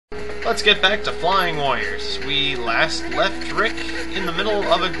Let's get back to Flying Warriors. We last left Rick in the middle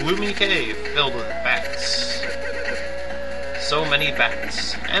of a gloomy cave filled with bats. So many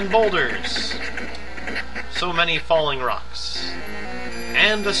bats. And boulders. So many falling rocks.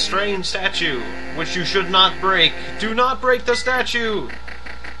 And a strange statue, which you should not break. Do not break the statue!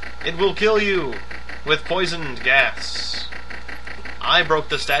 It will kill you with poisoned gas. I broke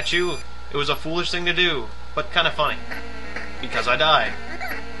the statue. It was a foolish thing to do, but kind of funny. Because I died.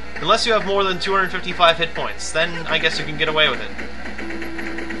 Unless you have more than 255 hit points, then I guess you can get away with it.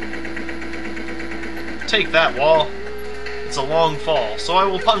 Take that, wall. It's a long fall, so I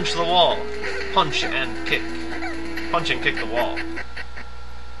will punch the wall. Punch and kick. Punch and kick the wall.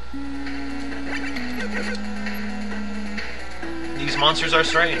 These monsters are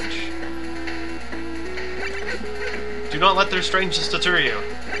strange. Do not let their strangeness deter you.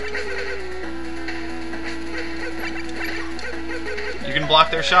 You can block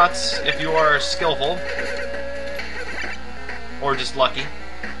their shots if you are skillful. Or just lucky,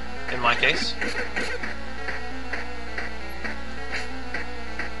 in my case.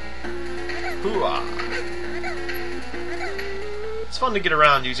 Hooah! It's fun to get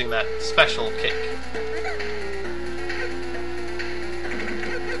around using that special kick.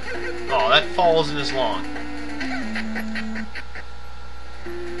 Oh, that fall isn't as long.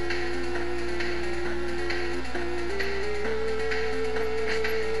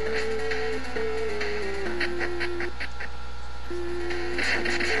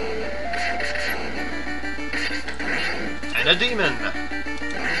 And a demon!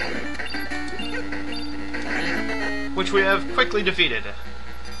 Which we have quickly defeated.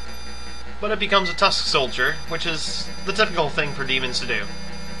 But it becomes a Tusk Soldier, which is the typical thing for demons to do.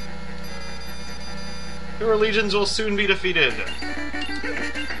 Your legions will soon be defeated.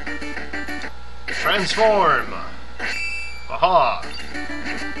 Transform! Aha!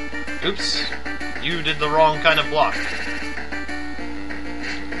 Oops. You did the wrong kind of block.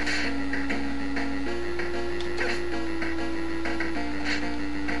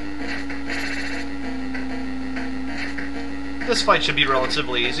 This fight should be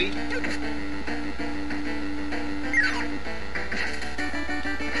relatively easy.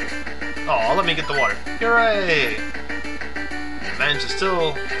 Oh, let me get the water. Hooray! I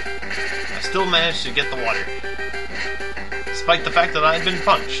still managed to get the water. Despite the fact that I had been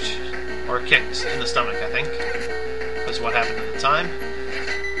punched. Or kicked in the stomach, I think. Was what happened at the time.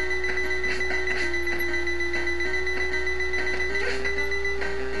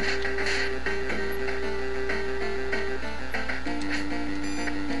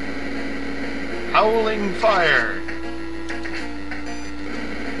 Howling Fire!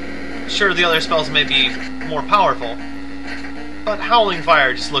 Sure, the other spells may be more powerful, but Howling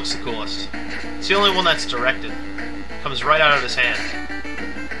Fire just looks the coolest. It's the only one that's directed. Comes right out of his hand.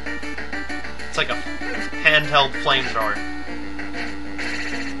 It's like a handheld flamethrower.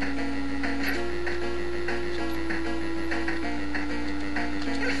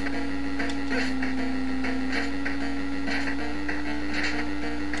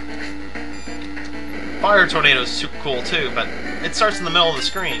 Fire Tornado is super cool too, but it starts in the middle of the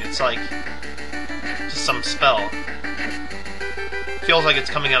screen. It's like just some spell. Feels like it's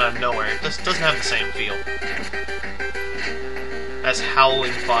coming out of nowhere. It just doesn't have the same feel as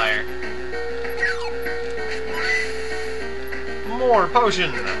Howling Fire. More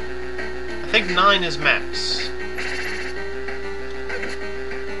potion! I think 9 is max.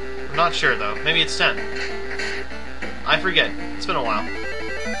 I'm not sure though. Maybe it's 10. I forget. It's been a while.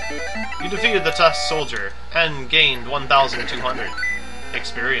 You defeated the Tusk Soldier, and gained 1,200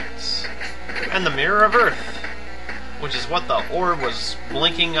 experience. And the Mirror of Earth, which is what the orb was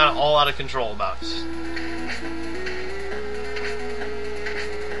blinking all out of control about.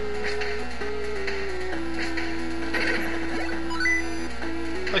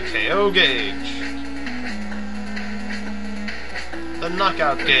 The KO Gauge. The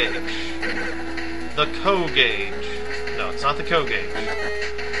Knockout Gauge. The Co Gauge. No, it's not the Co Gauge.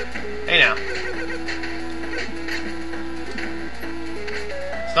 Hey now.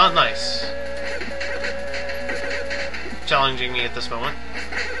 It's not nice. Challenging me at this moment.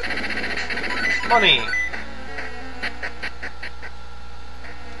 Money!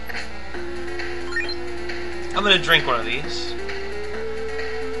 I'm gonna drink one of these.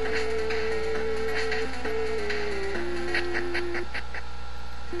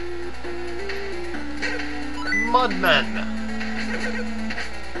 Mudmen!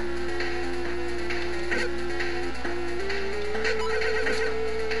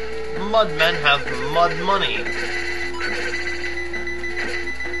 Mudmen have mud money.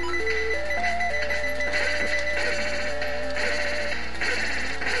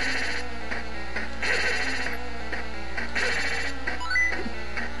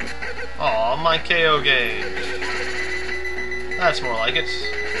 Aw, my KO gauge. That's more like it.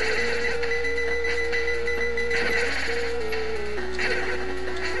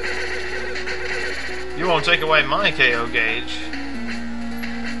 You won't take away my KO gauge.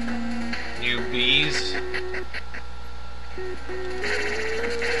 You bees.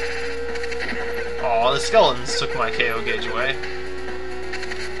 Aw, the skeletons took my KO gauge away.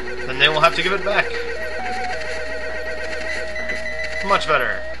 Then they will have to give it back. Much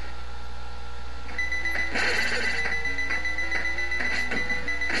better.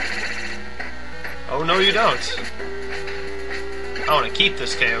 Oh, no you don't. I want to keep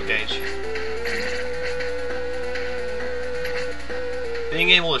this KO gauge.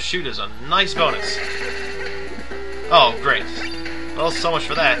 Being able to shoot is a nice bonus. Oh, great. Well, so much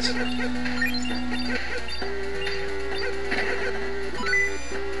for that.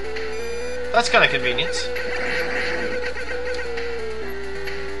 That's kind of convenient.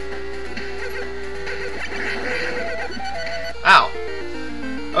 Ow.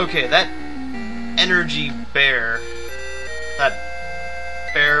 Okay, that energy bear, that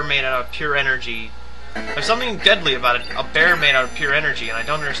bear made out of pure energy, there's something deadly about it. A bear made out of pure energy, and I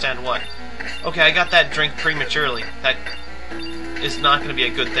don't understand what. Okay, I got that drink prematurely. That is not going to be a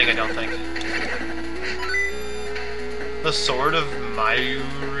good thing, I don't think. The Sword of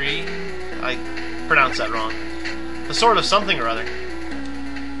Mayuri? I pronounced that wrong. The Sword of something or other.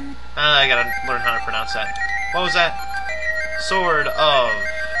 I gotta learn how to pronounce that. What was that? Sword of...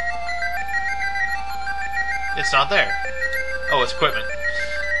 It's not there. Oh, it's equipment.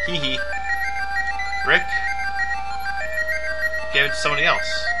 Hee hee. Rick? Gave it to somebody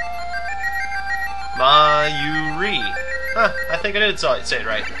else. Mayuri. Huh, I think I did say it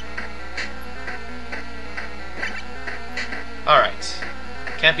right. Alright.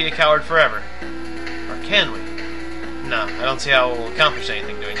 Can't be a coward forever. Or can we? No, I don't see how we'll accomplish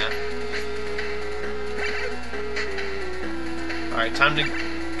anything doing that. Alright, time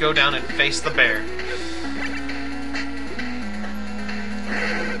to go down and face the bear.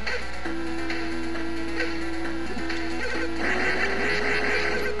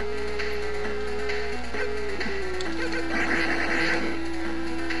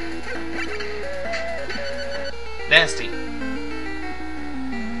 Nasty.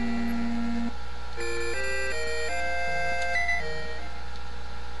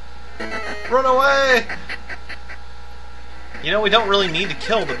 Run away! You know, we don't really need to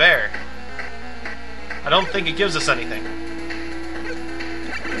kill the bear. I don't think it gives us anything.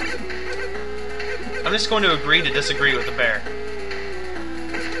 I'm just going to agree to disagree with the bear.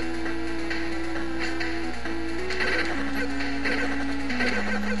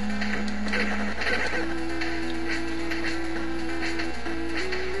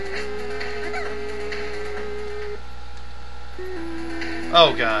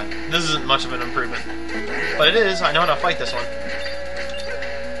 Oh god, this isn't much of an improvement. But it is, I know how to fight this one.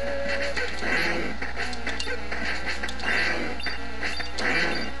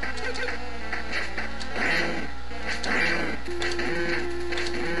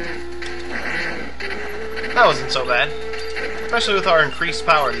 That wasn't so bad. Especially with our increased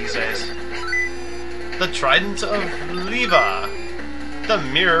power these days. The Trident of Leva. The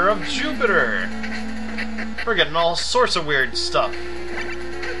Mirror of Jupiter. We're getting all sorts of weird stuff.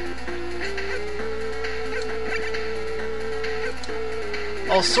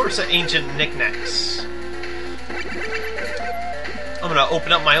 All sorts of ancient knickknacks. I'm gonna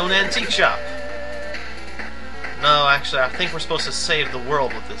open up my own antique shop. No, actually, I think we're supposed to save the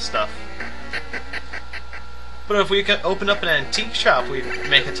world with this stuff. But if we could open up an antique shop, we'd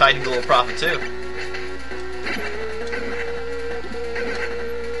make a tidy little profit too.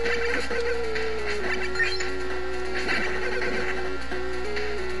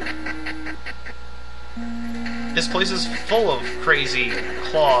 This place is full of crazy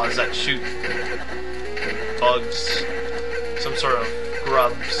claws that shoot bugs, some sort of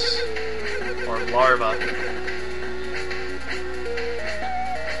grubs, or larvae.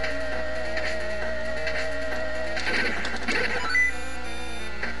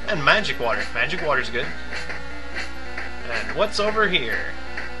 And magic water. Magic water's good. And what's over here?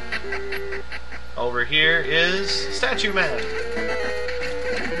 Over here is Statue Man.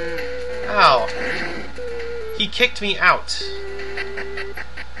 Ow. He kicked me out.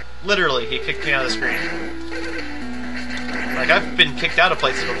 Literally, he kicked me out of the screen. Like, I've been kicked out of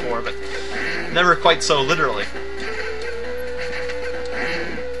places before, but never quite so literally.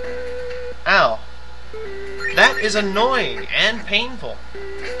 Ow. That is annoying and painful.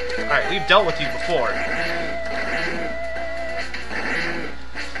 Alright, we've dealt with you before.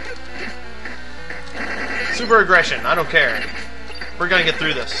 Super aggression, I don't care. We're gonna get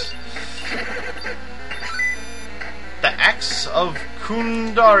through this. of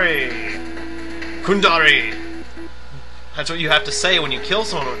Kundari. Kundari! That's what you have to say when you kill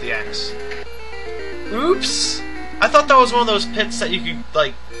someone with the axe. Oops! I thought that was one of those pits that you could,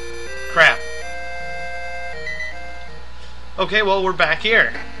 like... Crap. Okay, well, we're back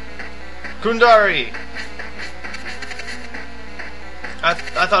here. Kundari! I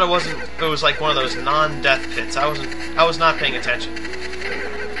thought it was like one of those non-death pits. I was not paying attention.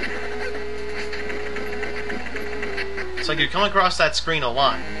 It's like you come across that screen a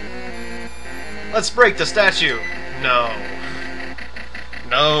lot. Let's break the statue! No.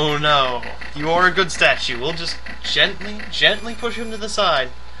 No, no. You are a good statue. We'll just gently push him to the side.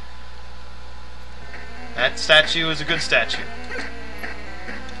 That statue is a good statue.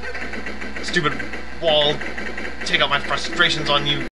 Stupid wall. Take out my frustrations on you.